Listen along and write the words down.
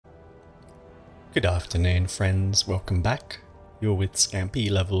Good afternoon, friends. Welcome back. You're with Scampy,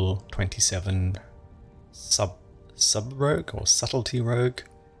 level 27 sub rogue or subtlety rogue,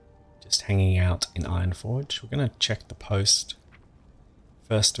 just hanging out in Ironforge. We're going to check the post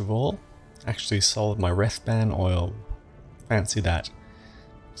first of all. Actually sold my Rethban oil. Fancy that.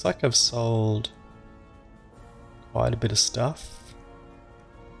 Looks like I've sold quite a bit of stuff.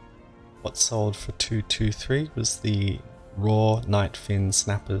 What sold for 223 was the raw night fin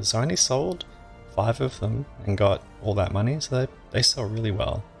snappers. I only sold 5 of them and got all that money, so they sell really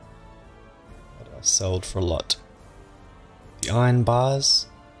well. But I sold for a lot. The iron bars,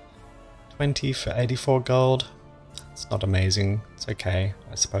 20 for 84 gold. It's not amazing, it's okay,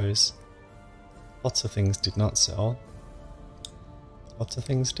 I suppose. Lots of things did not sell. Lots of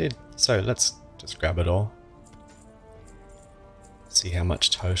things did. So let's just grab it all. See how much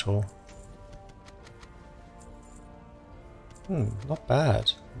total. Not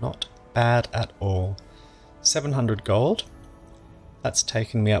bad. Not bad at all. 700 gold. That's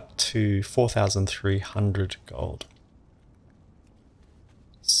taken me up to 4,300 gold.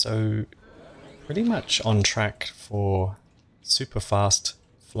 So pretty much on track for super fast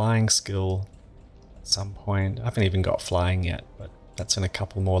flying skill at some point. I haven't even got flying yet, but that's in a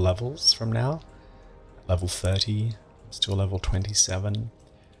couple more levels from now. Level 30, still level 27. I'm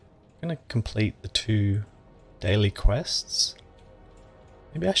going to complete the 2 daily quests.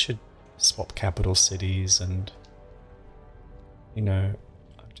 Maybe I should swap capital cities and, you know,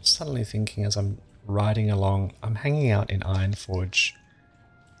 I'm just suddenly thinking as I'm riding along, I'm hanging out in Ironforge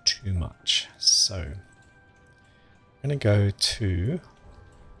too much. So I'm going to go to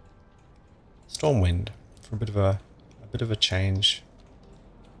Stormwind for a bit of a change.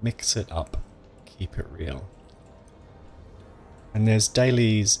 Mix it up, keep it real. And there's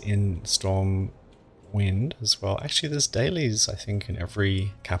dailies in Stormwind as well. Actually, there's dailies, I think, in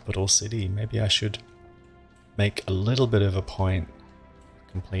every capital city. Maybe I should make a little bit of a point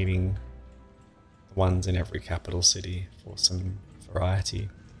of completing the ones in every capital city for some variety.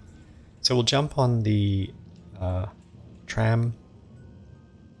 So we'll jump on the tram,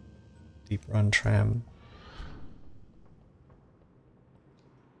 deep run tram.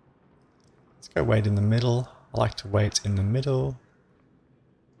 Let's go wait in the middle. I like to wait in the middle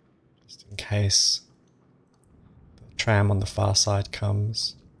just in case the tram on the far side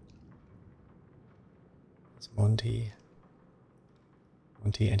comes. There's Monty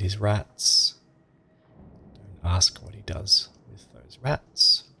and his rats. Don't ask what he does with those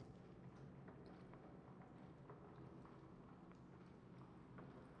rats.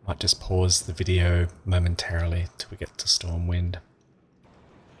 Might just pause the video momentarily till we get to Stormwind.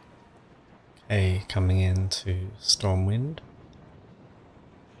 Okay, coming into Stormwind.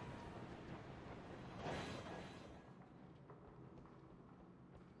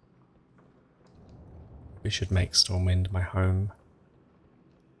 We should make Stormwind my home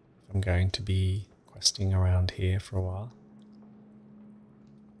if I'm going to be questing around here for a while.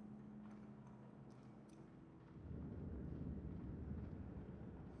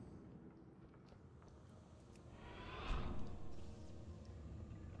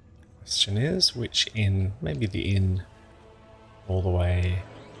 Question is, which inn? Maybe the inn all the way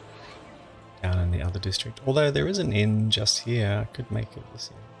down in the other district. Although there is an inn just here, I could make it this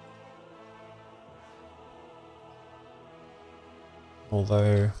inn.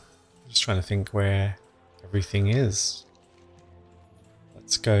 Although, I'm just trying to think where everything is.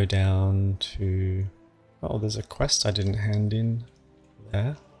 Let's go down to... Oh, there's a quest I didn't hand in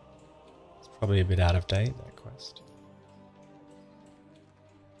there. It's probably a bit out of date, that quest.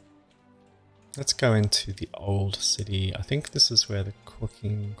 Let's go into the old city. I think this is where the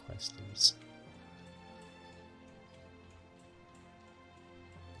cooking quest is.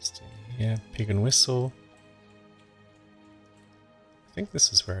 Just in here, Pig and Whistle. I think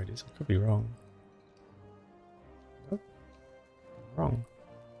this is where it is. I could be wrong. Oh, wrong.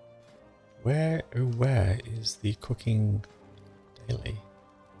 Where is the cooking daily?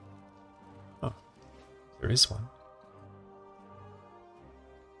 Oh, there is one.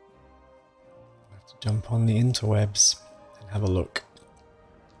 I have to jump on the interwebs and have a look.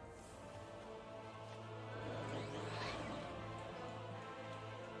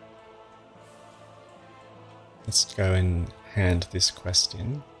 Let's go and hand this quest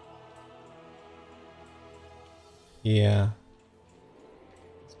in. Here,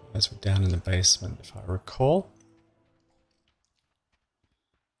 as we're down in the basement, if I recall.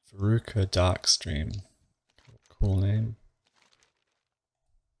 Veruca Darkstream. Cool name.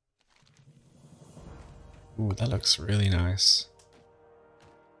 Ooh, that looks really nice.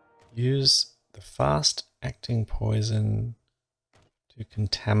 Use the fast acting poison to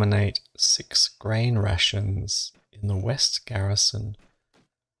contaminate 6 grain rations in the west garrison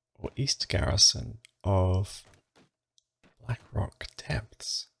or east garrison of Blackrock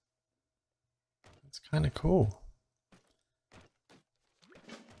Depths. That's kind of cool. I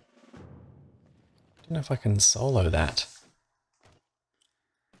don't know if I can solo that.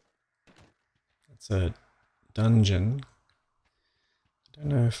 It's a dungeon. I don't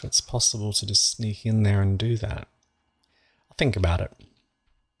know if it's possible to just sneak in there and do that. I'll think about it.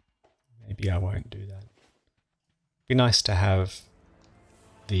 Maybe I won't do that. Be nice to have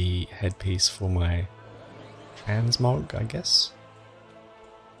the headpiece for my transmog, I guess.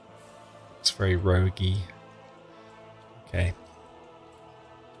 It's very roguey. Okay.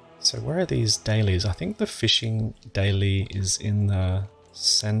 So where are these dailies? I think the fishing daily is in the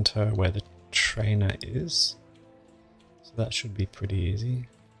center where the trainer is. So that should be pretty easy.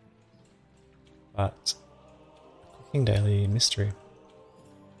 But cooking daily mystery.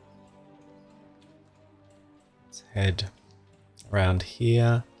 Let's head around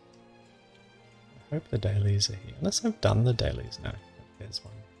here. I hope the dailies are here. Unless I've done the dailies. No, there's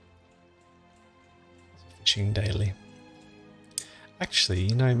one. There's a fishing daily. Actually,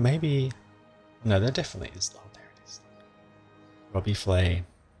 you know, maybe... No, there definitely is. Oh, there it is. Robbie Flay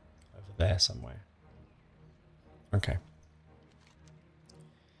over there somewhere. Okay.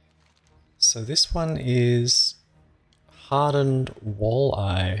 So this one is hardened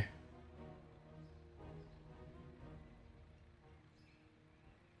walleye.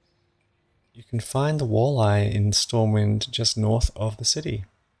 You can find the walleye in Stormwind just north of the city.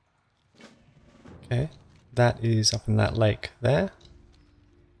 Okay, that is up in that lake there.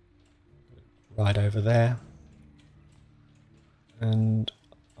 Right over there. And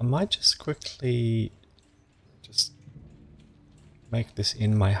I might just quickly just make this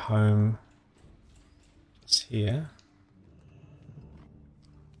in my home. Just here.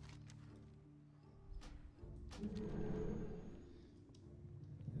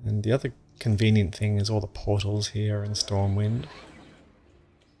 And the other convenient thing is all the portals here in Stormwind. I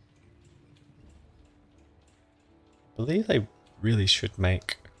believe they really should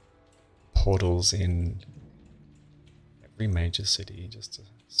make portals in every major city just to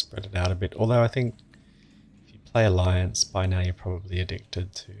spread it out a bit. Although I think if you play Alliance, by now you're probably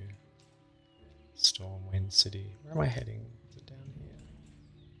addicted to Stormwind City. Where am I heading? Is it down here?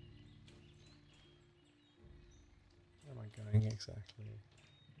 Where am I going exactly?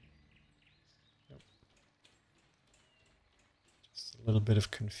 Yep. Just a little bit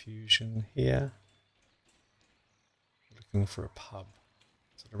of confusion here. Looking for a pub.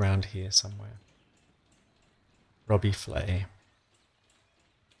 Is it around here somewhere? Robbie Flay.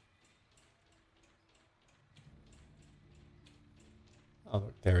 Oh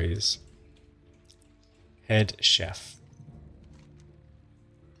look, there he is. Head chef.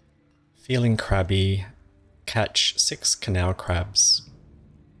 Feeling crabby. Catch 6 canal crabs.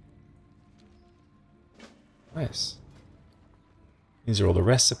 Nice. These are all the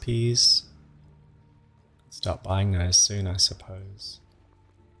recipes. Start buying those soon, I suppose.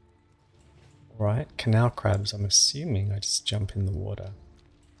 Alright, canal crabs, I'm assuming I just jump in the water.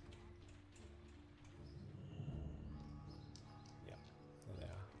 Yep, there they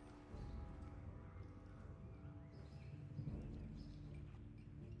are.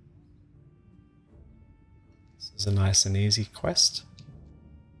 This is a nice and easy quest.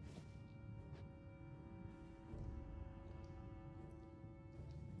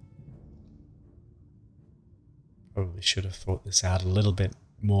 Probably should have thought this out a little bit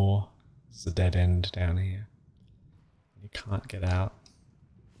more. It's a dead end down here. You can't get out.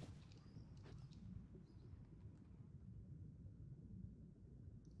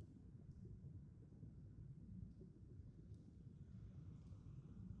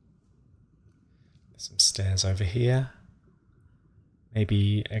 There's some stairs over here.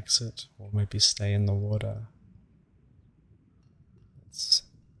 Maybe exit or maybe stay in the water. Let's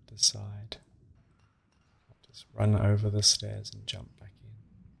decide. Just run over the stairs and jump back in.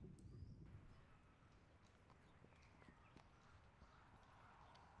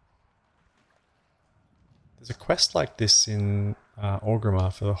 There's a quest like this in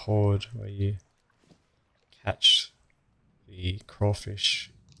Orgrimmar for the Horde where you catch the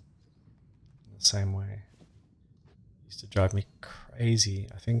crawfish in the same way. It used to drive me crazy.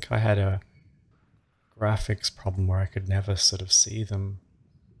 I think I had a graphics problem where I could never sort of see them.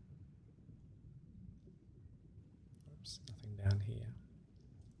 Oops, nothing down here.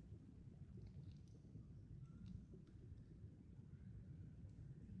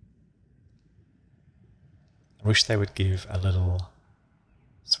 I wish they would give a little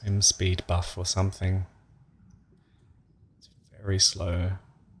swim speed buff or something. It's very slow.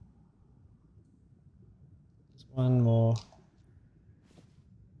 There's one more.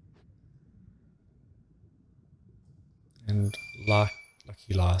 And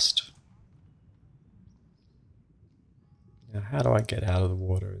lucky last. Now, how do I get out of the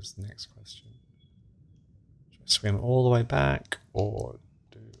water is the next question. Should I swim all the way back, or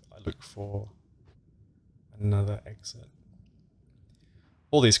do I look for another exit?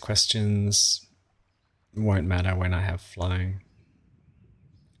 All these questions won't matter when I have flying,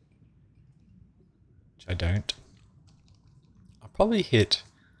 which I don't. I'll probably hit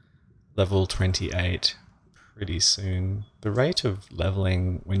level 28 pretty soon. The rate of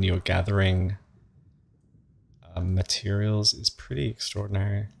leveling when you're gathering materials is pretty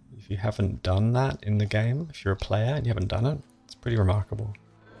extraordinary. If you haven't done that in the game, if you're a player and you haven't done it, it's pretty remarkable.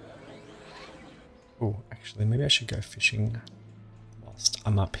 Oh, actually, maybe I should go fishing whilst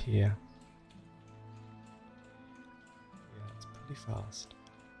I'm up here. Yeah, it's pretty fast.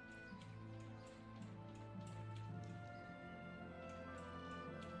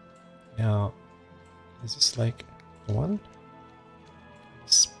 Now, is this like the one?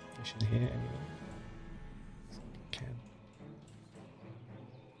 Let's fish in here anyway. Can.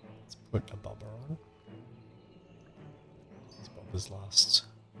 Let's put a bobber on. These bobbers last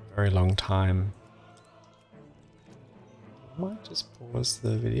a very long time. I might just pause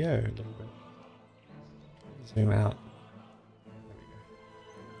the video a little bit. Zoom out. There we go.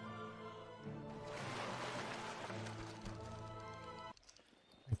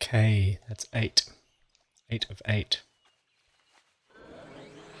 Okay, that's 8. 8 of 8. A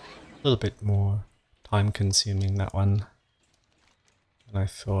little bit more time consuming, that one, than I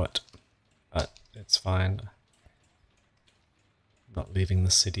thought, but it's fine. I'm not leaving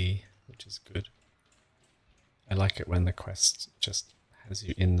the city, which is good. I like it when the quest just has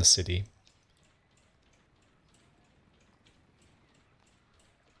you in the city.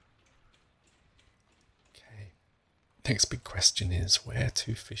 Okay. Next big question is where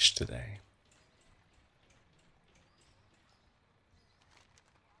to fish today.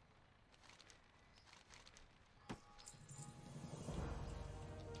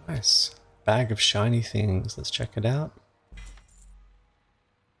 Nice. Bag of shiny things. Let's check it out.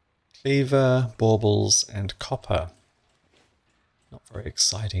 Cleaver, baubles, and copper. Not very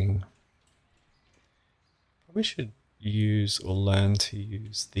exciting. Probably should use or learn to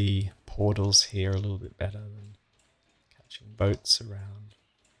use the portals here a little bit better than catching boats around.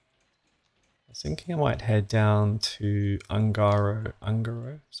 I was thinking I might head down to Ungaro.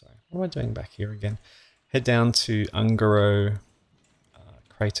 Sorry, what am I doing back here again? Head down to Ungaro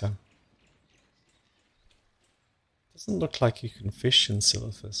crater. Doesn't look like you can fish in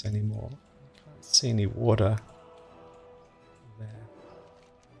Silithus anymore. I can't see any water there.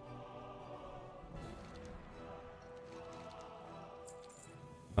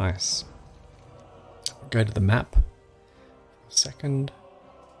 Nice. I'll go to the map for a second.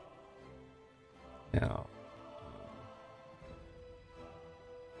 Now,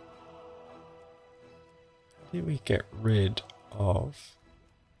 how do we get rid of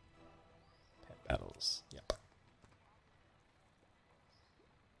pet battles? Yep.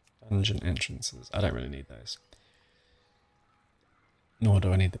 Dungeon entrances. I don't really need those. Nor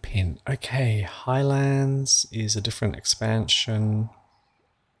do I need the pin. Okay, Highlands is a different expansion.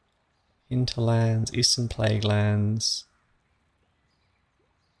 Hinterlands, Eastern Plaguelands,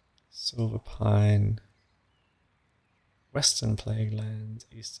 Silver Pine, Western Plaguelands,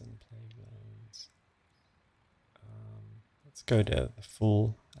 Eastern Plaguelands. Let's go to the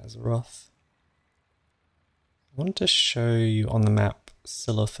full Azeroth. I want to show you on the map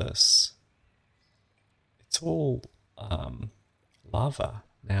Silithus. It's all lava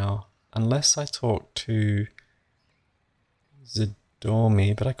now, unless I talk to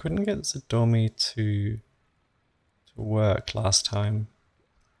Zidormi, but I couldn't get Zidormi to work last time.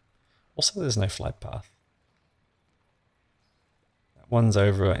 Also, there's no flight path. That one's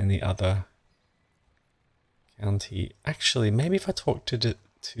over in the other county. Actually, maybe if I talk to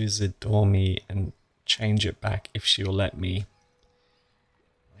Zidormi and change it back, if she will let me,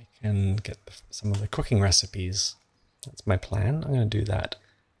 I can get some of the cooking recipes. That's my plan. I'm going to do that.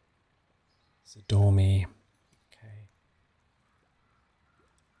 Zidormi. Okay.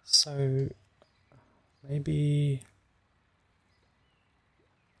 So maybe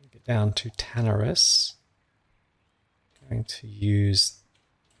get down to Tanaris. I'm going to use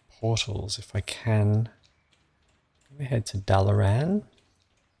portals if I can. Let me head to Dalaran.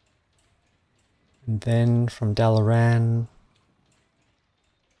 And then from Dalaran,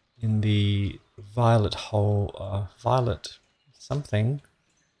 in the violet hole, violet something,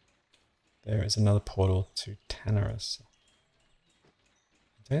 there is another portal to Tanaris.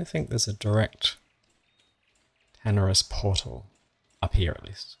 I don't think there's a direct Tannerus portal up here, at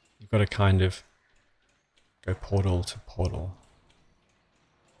least. You've got to kind of go portal to portal.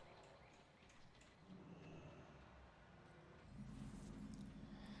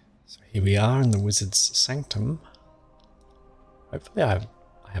 So here we are in the Wizard's Sanctum. Hopefully I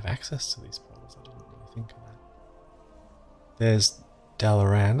have access to these portals. I didn't really think of that. There's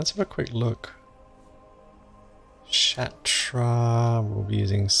Dalaran. Let's have a quick look. Shatra we'll be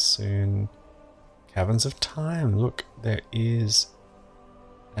using soon. Caverns of Time. Look, there is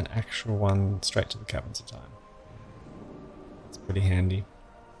an actual one straight to the Caverns of Time. It's pretty handy.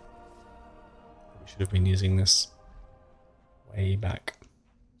 We should have been using this way back.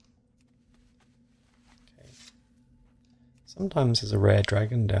 Okay. Sometimes there's a rare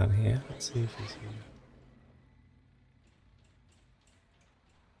dragon down here. Let's see if he's here.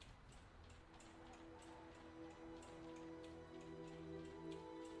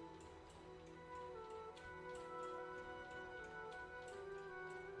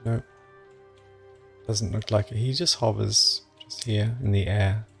 Nope. Doesn't look like it. He just hovers just here in the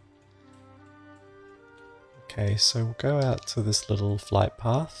air. Okay, so we'll go out to this little flight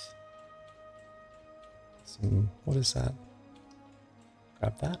path. What is that?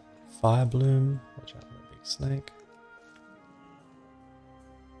 Grab that. Fire bloom. Watch out for that big snake.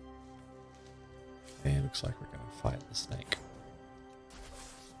 Okay, looks like we're going to fight the snake.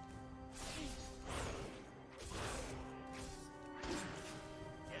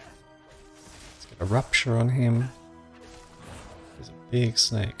 A rupture on him. There's a big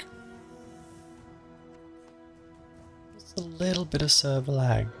snake. Just a little bit of server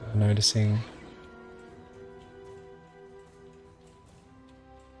lag I'm noticing.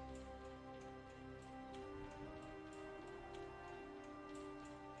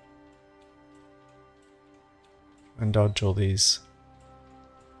 And dodge all these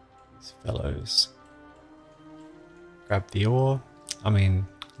fellows. Grab the ore. I mean,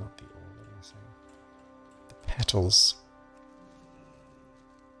 not the ore. Petals.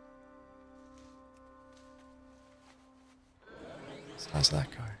 So how's that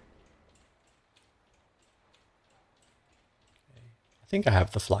go? Okay. I think I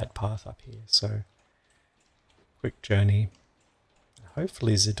have the flight path up here, so quick journey.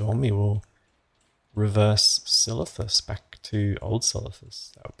 Hopefully Zidormi will reverse Silithus back to old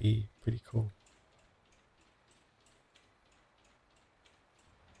Silithus. That would be pretty cool.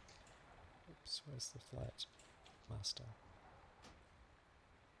 Oops, where's the flight master?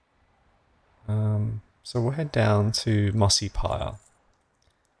 So we'll head down to Mossy Pyre.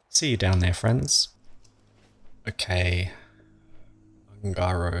 See you down there, friends. Okay.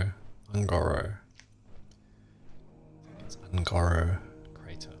 Ungoro. It's Ungoro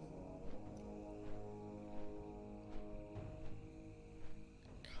crater.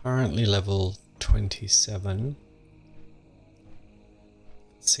 Currently level 27.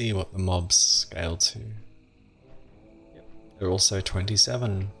 Let's see what the mobs scale to. Yep, they're also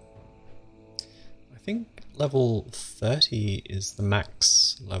 27. I think level 30 is the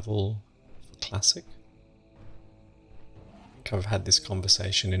max level for Classic. I think I've had this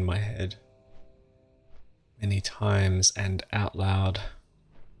conversation in my head many times and out loud.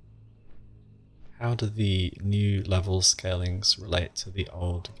 How do the new level scalings relate to the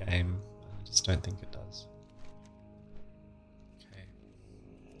old game? I just don't think it does. Okay.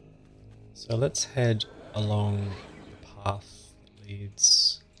 So let's head along the path that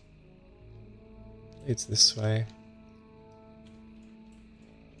leads this way.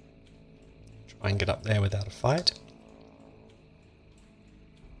 Try and get up there without a fight.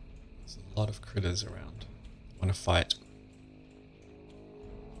 There's a lot of critters around. I want to fight.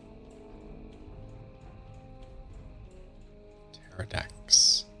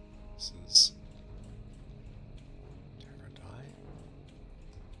 Pterodax. This is Pterodai.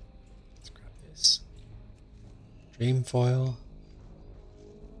 Let's grab this. Dreamfoil.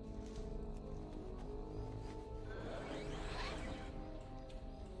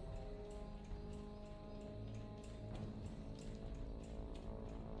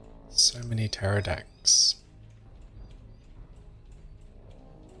 So many pterodax.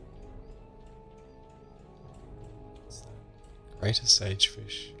 What's that? Greater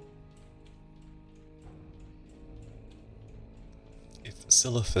sagefish. If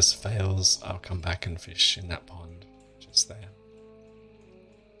Silithus fails, I'll come back and fish in that pond just there.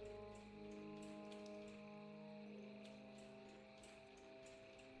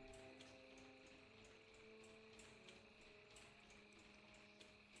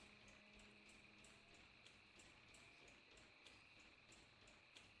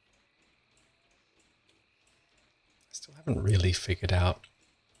 Still haven't really figured out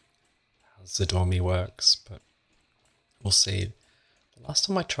Zadormi works, but we'll see. The last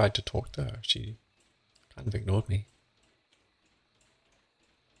time I tried to talk to her, she kind of ignored me.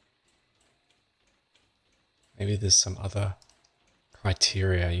 Maybe there's some other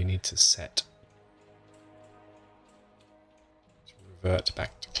criteria you need to set to revert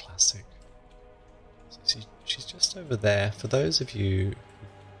back to classic. So she's just over there. For those of you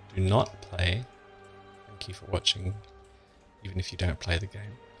who do not play, thank you for watching, even if you don't play the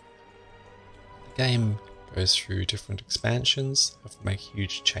game. The game goes through different expansions that make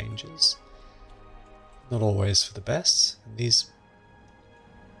huge changes. Not always for the best. And this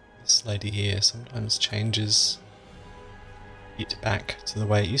lady here sometimes changes it back to the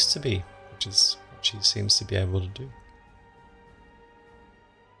way it used to be, which is what she seems to be able to do.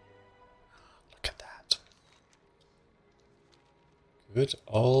 Look at that. Good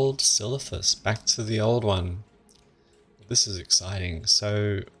old Silithus, back to the old one. This is exciting.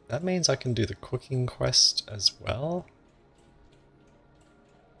 So that means I can do the cooking quest as well.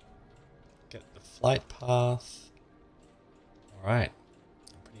 Get the flight path. Alright,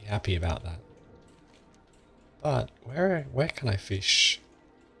 I'm pretty happy about that. But where can I fish?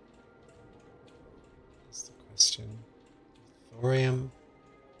 That's the question. Thorium.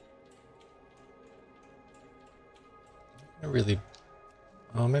 I'm not really.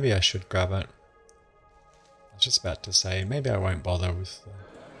 Oh, maybe I should grab it. I was just about to say maybe I won't bother with the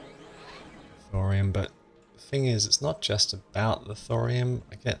thorium, but the thing is, it's not just about the thorium.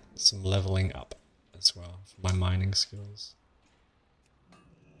 I get some leveling up as well for my mining skills,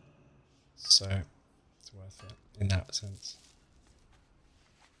 so it's worth it in that sense.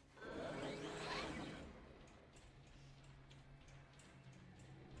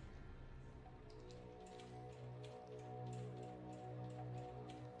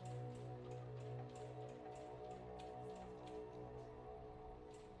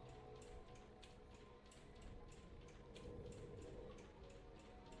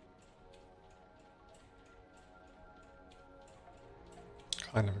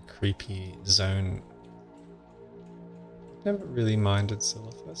 Kind of a creepy zone. Never really minded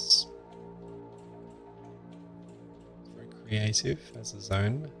Silithus. It's very creative as a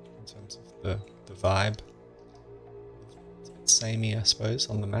zone in terms of the vibe. It's a bit samey, I suppose,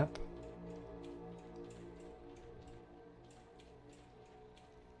 on the map.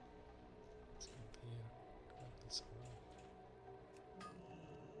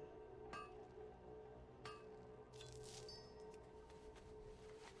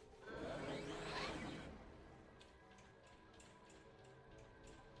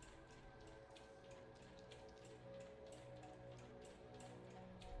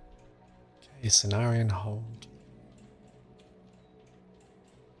 Okay, Cenarian hold.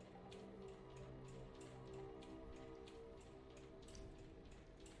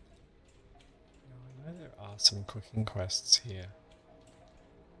 Now I know there are some cooking quests here.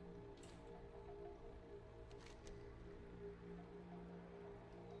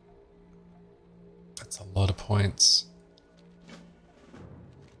 That's a lot of points.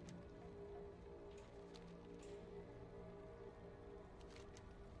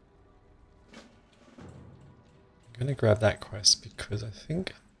 I'm going to grab that quest because I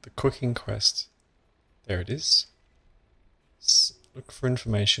think the cooking quest, there it is. Look for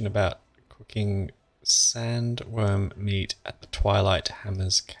information about cooking sandworm meat at the Twilight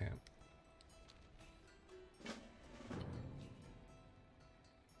Hammers camp.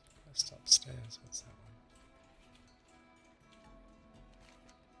 Quest upstairs, what's that one?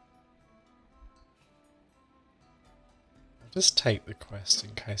 I'll just take the quest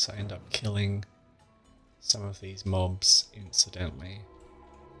in case I end up killing some of these mobs incidentally.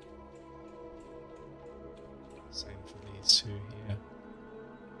 Same for these two here.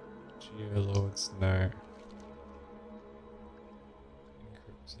 Geolords, no.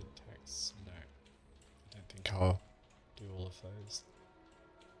 Encrypted texts, no. I don't think I'll do all of those.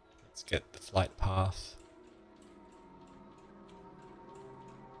 Let's get the flight path.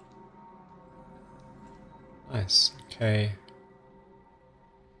 Nice, okay.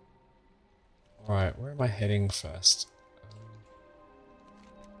 Alright, where am I heading first?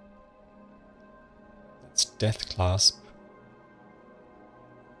 That's Death Clasp.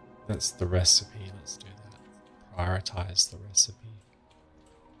 That's the recipe, let's do that. Prioritize the recipe.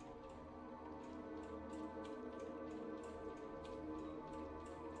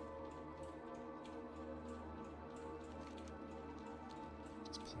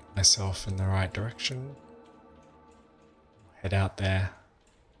 Just put myself in the right direction. Head out there.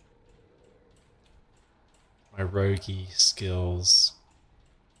 My roguey skills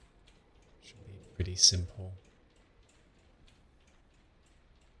should be pretty simple.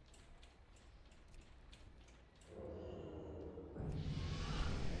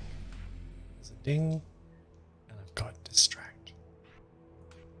 Ding. And I've got distract.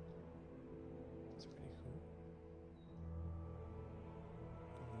 That's pretty cool.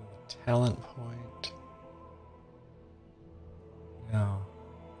 Another talent point. Now,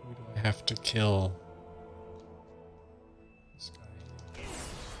 who do I have to kill? This guy here.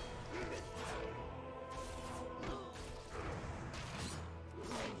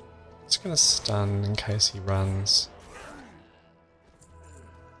 Just gonna stun in case he runs.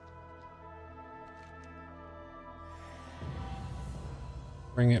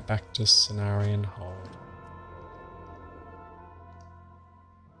 Bring it back to Cenarian hold.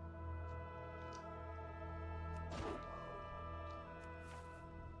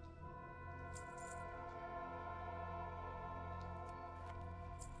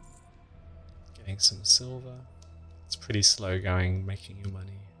 Getting some silver. It's pretty slow going, making your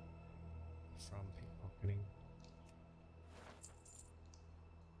money from pickpocketing.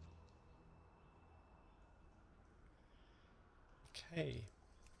 Okay,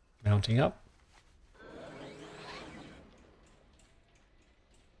 mounting up.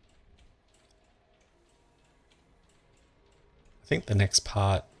 I think the next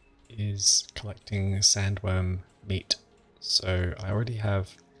part is collecting sandworm meat. So I already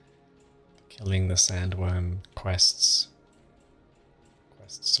have killing the sandworm quests.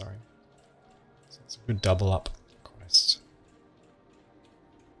 Sorry. So it's a good double up quest.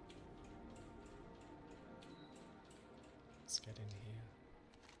 Let's get in here.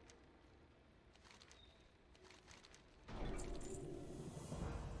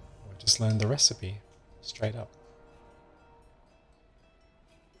 I just learned the recipe straight up.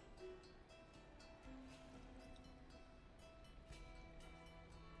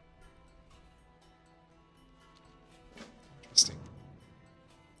 Interesting.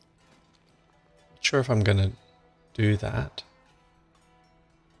 Not sure if I'm gonna do that.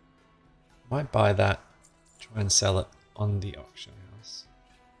 Might buy that, try and sell it on the auction house.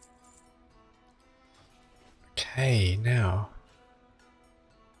 Okay, now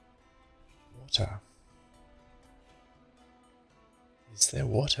water. Is there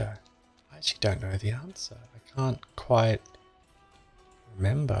water? I actually don't know the answer. I can't quite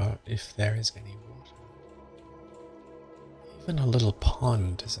remember if there is any water. Even a little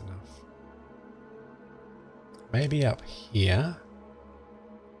pond is enough. Maybe up here.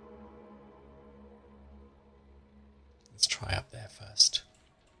 Let's try up there first.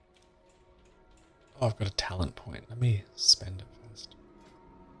 Oh, I've got a talent point. Let me spend it first.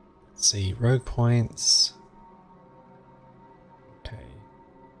 Let's see, rogue points. Okay.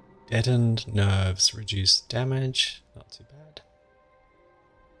 Deadened nerves reduce damage. Not too bad.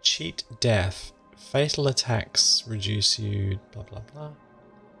 Cheat death. Fatal attacks reduce you blah blah blah.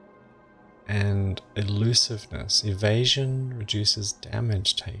 And elusiveness. Evasion reduces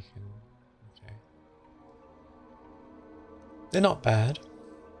damage taken. Okay. They're not bad.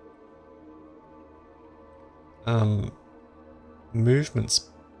 Movement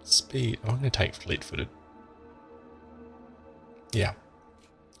speed. Oh, I'm going to take fleet-footed. Yeah,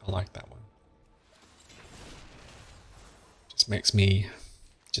 I like that one. Just makes me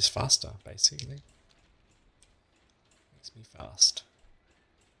just faster, basically. Makes me fast.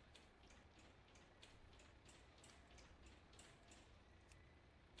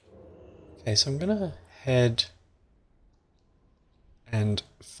 Okay, so I'm going to head and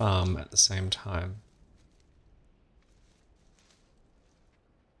farm at the same time.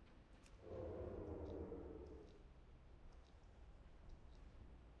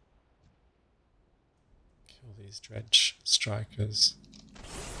 Kill these dredge strikers.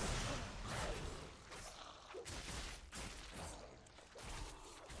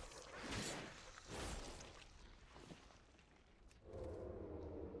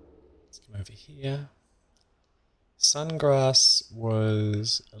 Let's come over here. Sungrass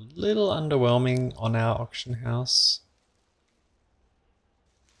was a little underwhelming on our auction house.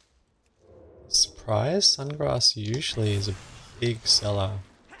 Surprise, Sungrass usually is a big seller.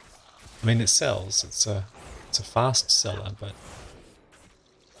 I mean, it sells. It's a fast seller, but it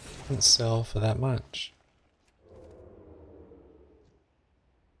doesn't sell for that much.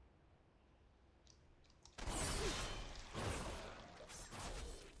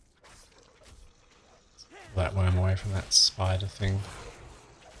 That worm away from that spider thing.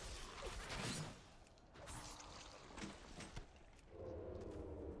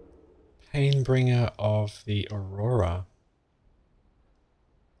 Painbringer of the Aurora.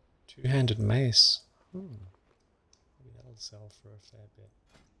 Two-handed mace. Maybe that'll sell for a fair bit.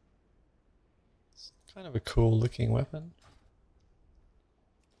 It's kind of a cool looking weapon.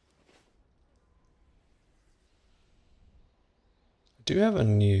 I do have a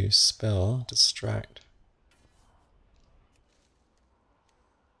new spell, Distract.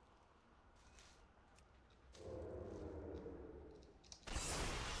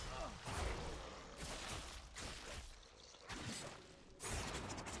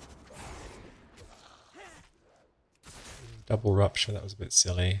 Double Rupture, that was a bit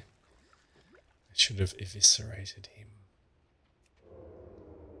silly. I should have eviscerated him.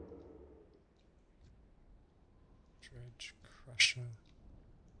 Dredge Crusher.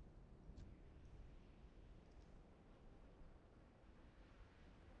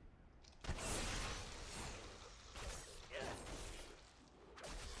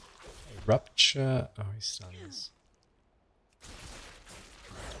 Rupture. Oh, he stuns.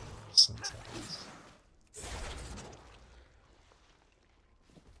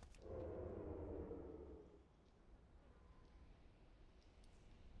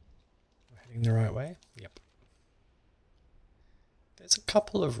 We're heading the right way? Yep. There's a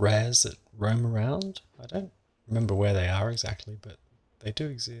couple of rares that roam around. I don't remember where they are exactly, but they do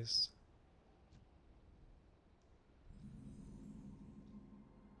exist.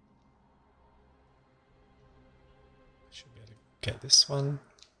 I should be able to get this one.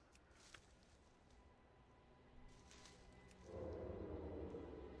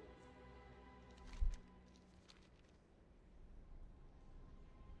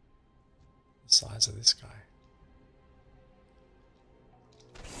 The size of this guy.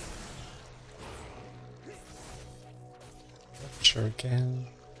 Rupture again.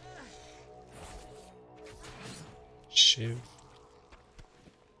 Shiv.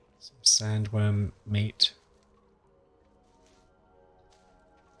 Some sandworm meat.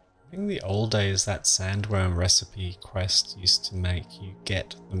 I think the old days that sandworm recipe quest used to make you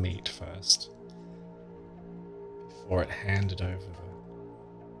get the meat first before it handed over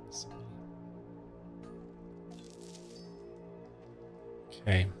the recipe.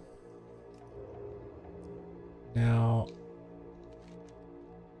 Okay. Now,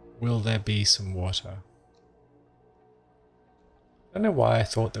 will there be some water? I don't know why I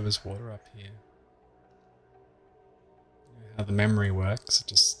thought there was water up here. You know how the memory works, it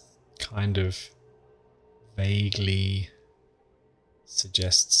just kind of vaguely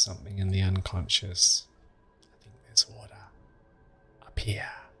suggests something in the unconscious. I think there's water up here.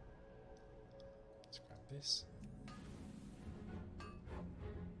 Let's grab this.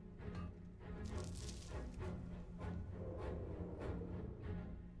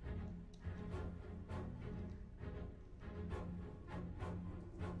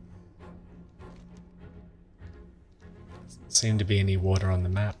 Doesn't seem to be any water on the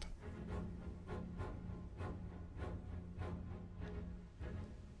map.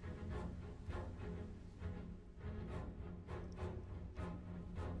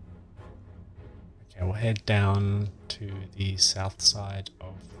 Okay, we'll head down to the south side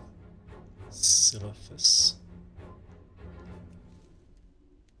of Silithus.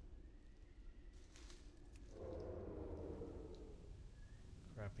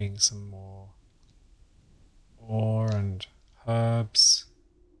 Grabbing some more ore and herbs.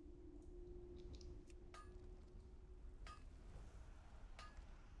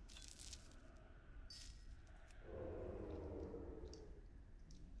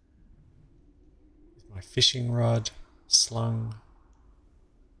 With my fishing rod slung.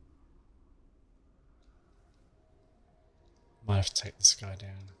 Might have to take this guy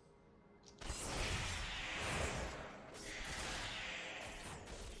down.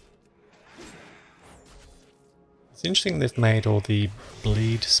 It's interesting they've made all the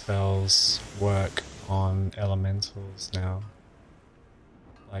bleed spells work on elementals now.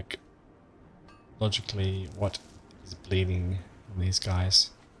 Like, logically, what is bleeding on these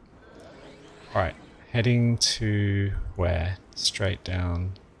guys? Alright, heading to where? Straight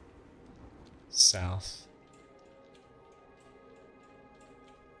down south.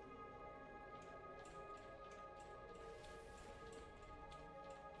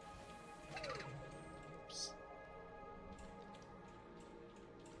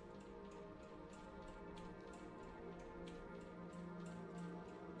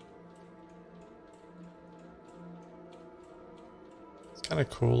 Kind of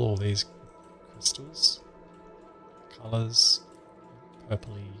cool, all these crystals, colors,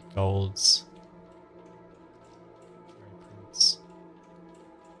 purpley golds, fairy prints.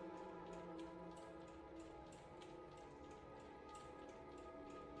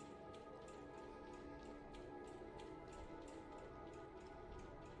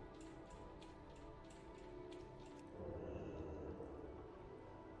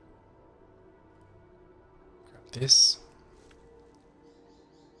 Grab this.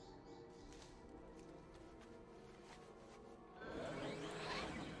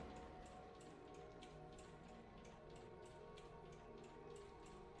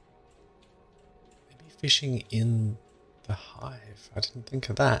 fishing in the hive? I didn't think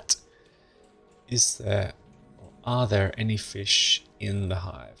of that. Is there, or are there any fish in the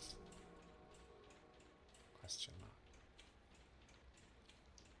hive? Question mark.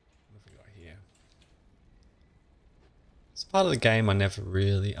 What have we got here? It's part of the game I never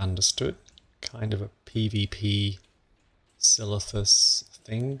really understood. Kind of a PvP Silithus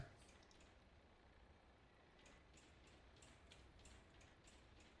thing.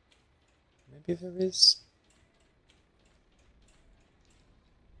 Maybe there is.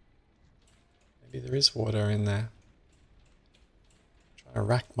 Maybe there is water in there. I'm trying to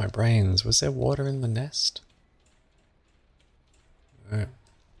rack my brains. Was there water in the nest? No. No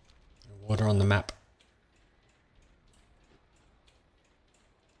water on the map.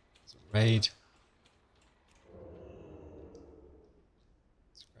 There's a raid.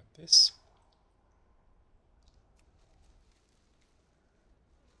 Let's grab this.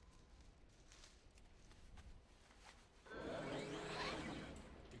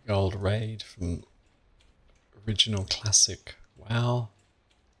 Gold raid from original classic. Wow.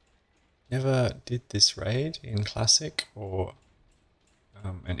 Never did this raid in classic or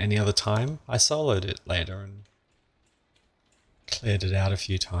and any other time. I soloed it later and cleared it out a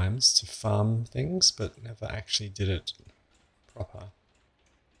few times to farm things, but never actually did it proper.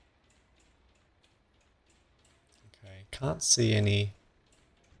 Okay, can't see any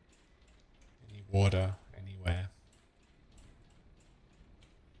water anywhere.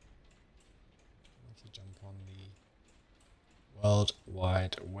 World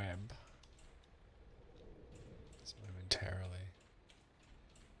Wide Web just momentarily.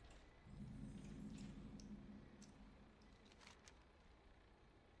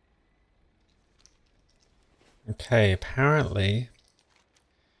 Okay, apparently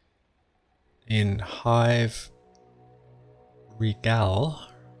in Hive Regal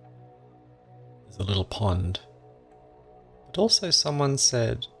there's a little pond, but also someone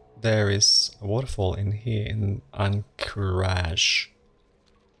said there is a waterfall in here in Anchorage.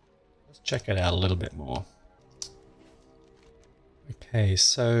 Let's check it out a little bit more. Okay,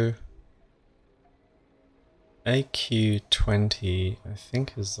 so AQ20 I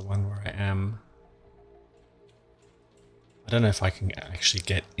think is the one where I am. I don't know if I can actually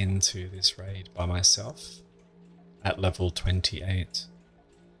get into this raid by myself at level 28.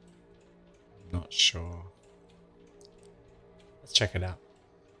 I'm not sure. Let's check it out.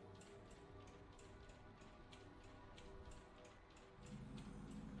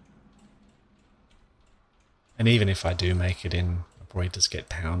 And even if I do make it in, I'll probably just get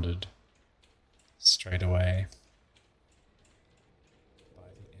pounded straight away by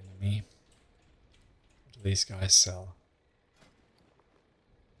the enemy. What do these guys sell?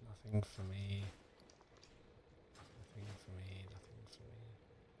 Nothing for me. Nothing for me. Nothing for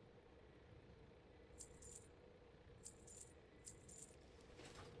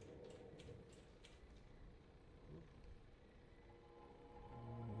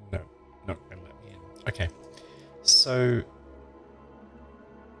me. No, not gonna let me in. Okay. So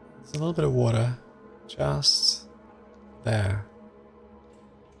there's a little bit of water just there.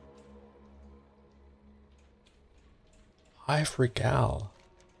 Hive Regal.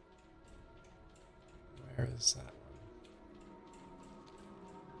 Where is that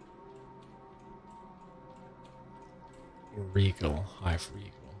one? Regal, Hive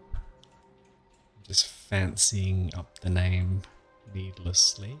Regal. I'm just fancying up the name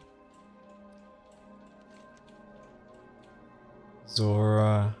needlessly.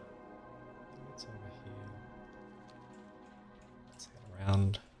 Zora. What's over here? Let's head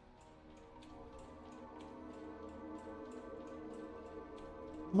around.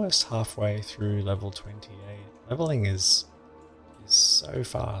 Almost halfway through level 28. Leveling is so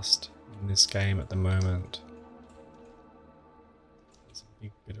fast in this game at the moment. There's a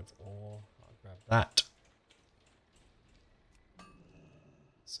big bit of ore. I'll grab that.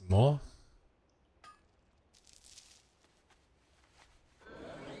 Some more.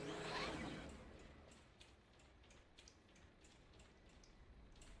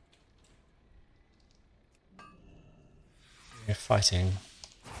 We're fighting.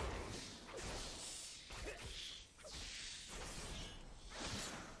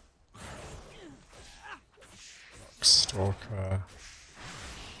 Stalker.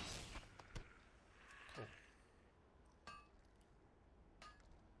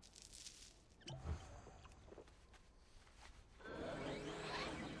 Cool.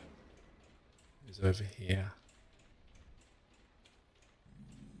 Who's over here?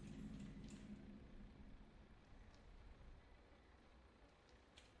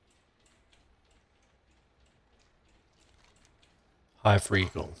 Hive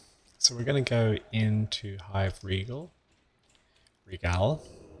Regal. It's so we're going to go into Hive Regal. Regal.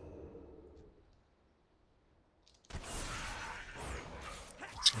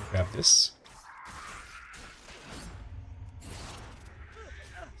 Just going to grab this.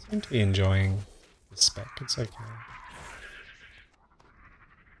 Seem to be enjoying the spec, it's okay.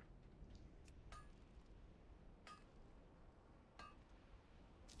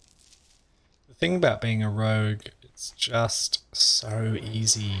 The thing about being a rogue, it's just so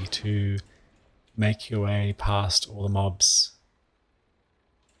easy to make your way past all the mobs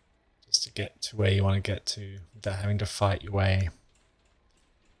just to get to where you want to get to without having to fight your way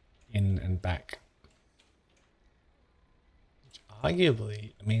in and back. Which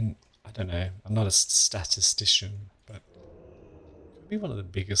arguably, I mean, I don't know, I'm not a statistician, but it could be one of the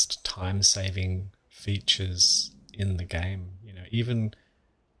biggest time-saving features in the game. You know, even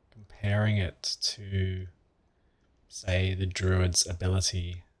comparing it to, say, the druid's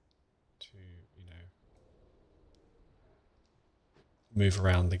ability to, you know, move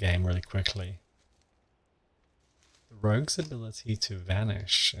around the game really quickly. The rogue's ability to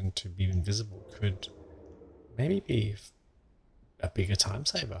vanish and to be invisible could maybe be a bigger time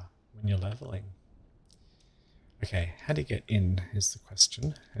saver when you're leveling. Okay, how do you get in is the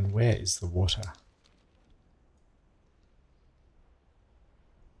question, and where is the water?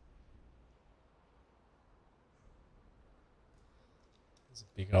 There's a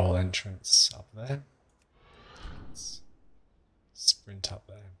big old entrance up there. Let's sprint up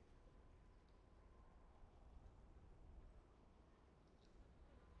there.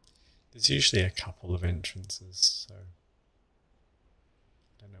 There's usually a couple of entrances, so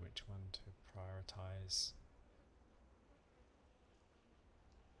I don't know which one to prioritize.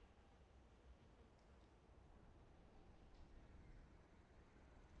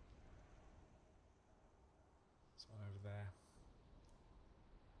 There's one over there.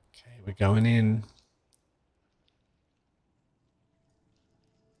 Okay, we're going in.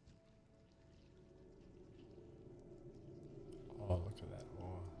 Oh, look at that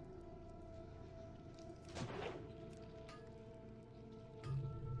ore.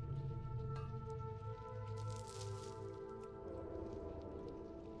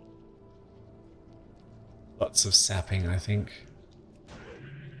 Lots of sapping, I think.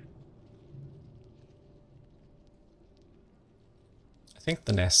 I think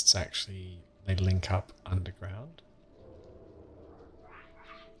the nests actually, they link up underground.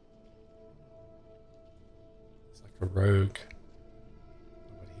 It's like a rogue,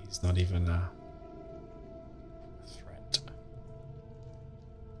 but he's not even a threat.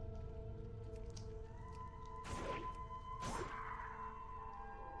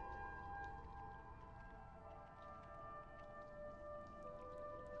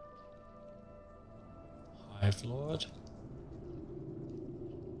 Hive Lord.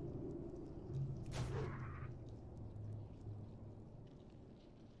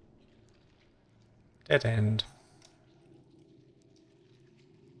 Dead end.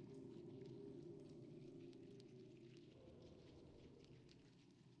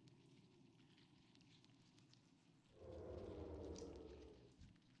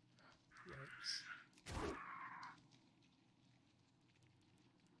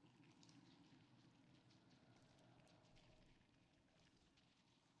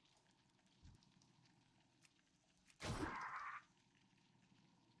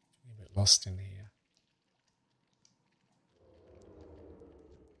 A bit lost in here.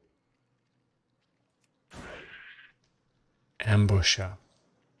 Ambusher.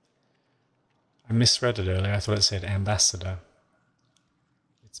 I misread it earlier. I thought it said ambassador.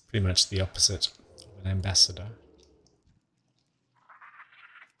 It's pretty much the opposite of an ambassador.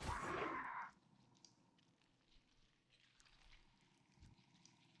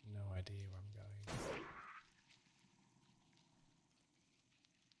 No idea where I'm going.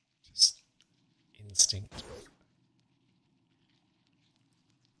 Just instinct.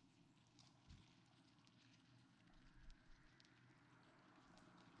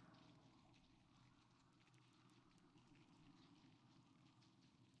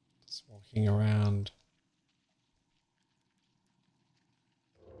 Just walking around.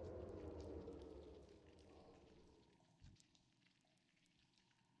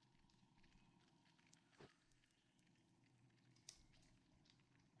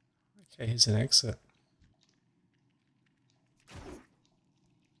 Okay, here's an exit.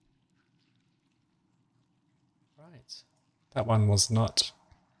 Right. That one was not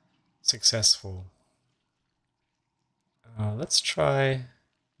successful. Let's try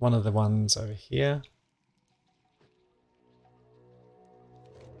one of the ones over here.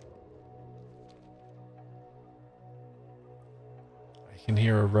 I I can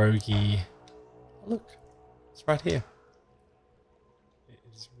hear a roguey. Oh, look, it's right here. It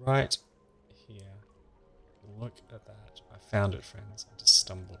is right here. Look at that. I found it, friends. I just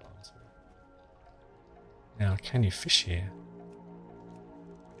stumbled onto it. Now, can you fish here?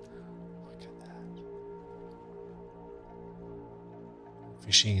 Look at that.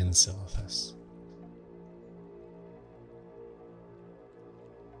 Fishing in Silithus.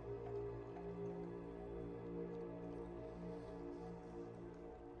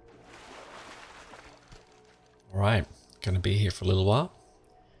 Alright, going to be here for a little while.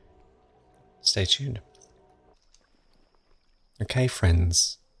 Stay tuned. Okay,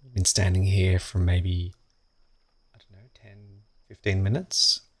 friends, I've been standing here for maybe, I don't know, 10, 15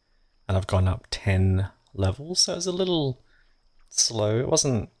 minutes, and I've gone up 10 levels, so it was a little slow. It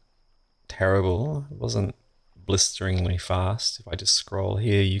wasn't terrible, it wasn't blisteringly fast. If I just scroll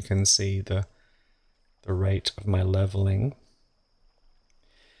here, you can see the rate of my leveling.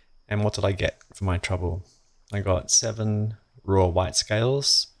 And what did I get for my trouble? I got 7 raw white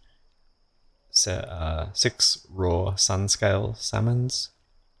scales, 6 raw sun scale salmons,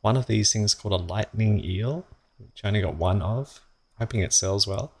 one of these things called a lightning eel, which I only got 1 of, hoping it sells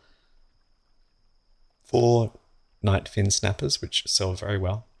well, 4 night fin snappers, which sell very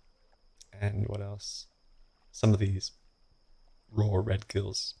well, and what else? Some of these raw red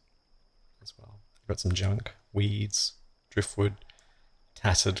gills as well. I've got some junk, weeds, driftwood,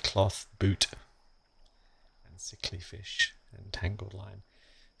 tattered cloth boot, sickly fish and tangled line.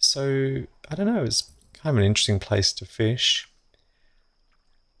 So I don't know, it's kind of an interesting place to fish,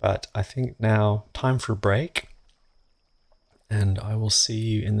 but I think now time for a break, and I will see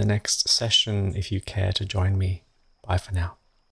you in the next session if you care to join me. Bye for now.